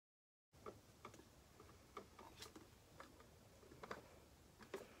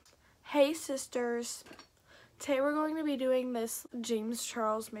Hey sisters, today we're going to be doing this James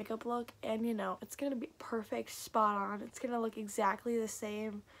Charles makeup look, and you know, it's going to be perfect, spot on. It's going to look exactly the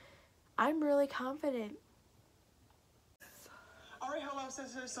same. I'm really confident. Alright, hello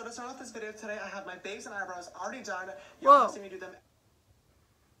sisters. So to start off this video today, I have my base and eyebrows already done. Whoa. Seen me do them.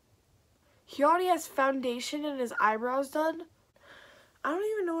 He already has foundation and his eyebrows done? I don't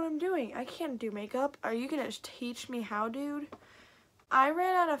even know what I'm doing. I can't do makeup. Are you going to teach me how, dude? I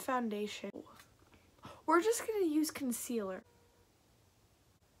ran out of foundation. We're just going to use concealer.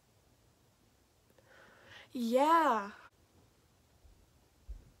 Yeah.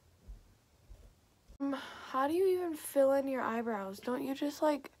 How do you even fill in your eyebrows? Don't you just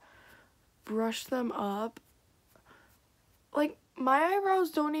like brush them up? Like my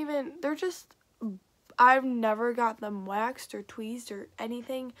eyebrows don't even, they're just, I've never got them waxed or tweezed or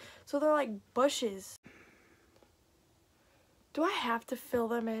anything. So they're like bushes. Do I have to fill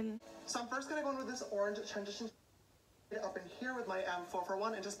them in? So I'm first going to go in with this orange transition up in here with my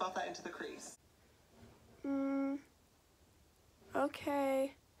M441 and just buff that into the crease.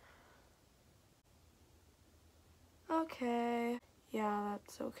 Okay. Okay. Yeah,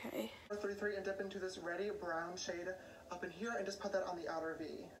 that's okay. 33 and dip into this reddy brown shade up in here and just put that on the outer V.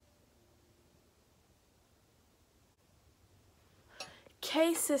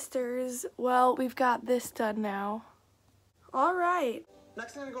 Okay, sisters. Well, we've got this done now. All right.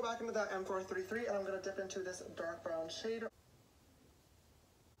 Next, I'm going to go back into that M433 and I'm going to dip into this dark brown shade.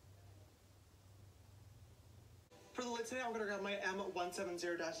 For the lid today, I'm going to grab my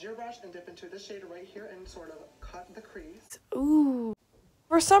M170-0 brush and dip into this shade right here and sort of cut the crease. Ooh.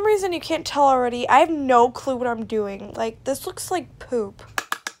 For some reason you can't tell already, I have no clue what I'm doing. Like, this looks like poop.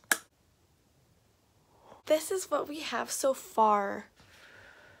 This is what we have so far.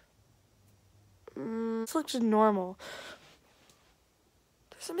 This looks normal.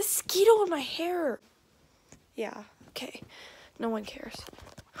 There's a mosquito in my hair. Yeah, okay. No one cares.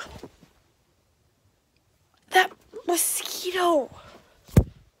 That mosquito!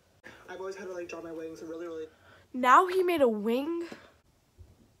 I've always had to like draw my wings really. Now he made a wing?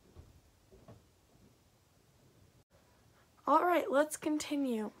 Alright, let's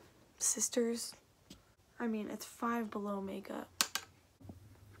continue, sisters. I mean, it's 5 Below makeup.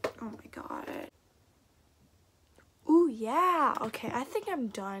 Oh my god. Ooh, yeah. Okay, I think I'm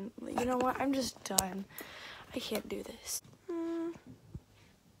done. You know what? I'm just done. I can't do this.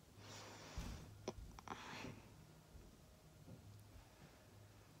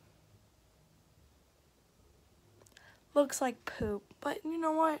 Looks like poop, but you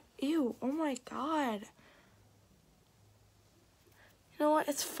know what? Ew, oh my god. You know what?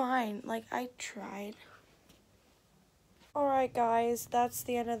 It's fine. Like, I tried. Alright guys, that's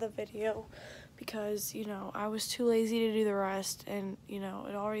the end of the video because, you know, I was too lazy to do the rest and, you know,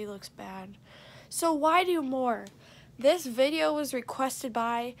 it already looks bad. So why do more? This video was requested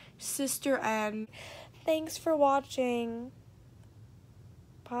by Sister N. Thanks for watching.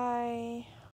 Bye.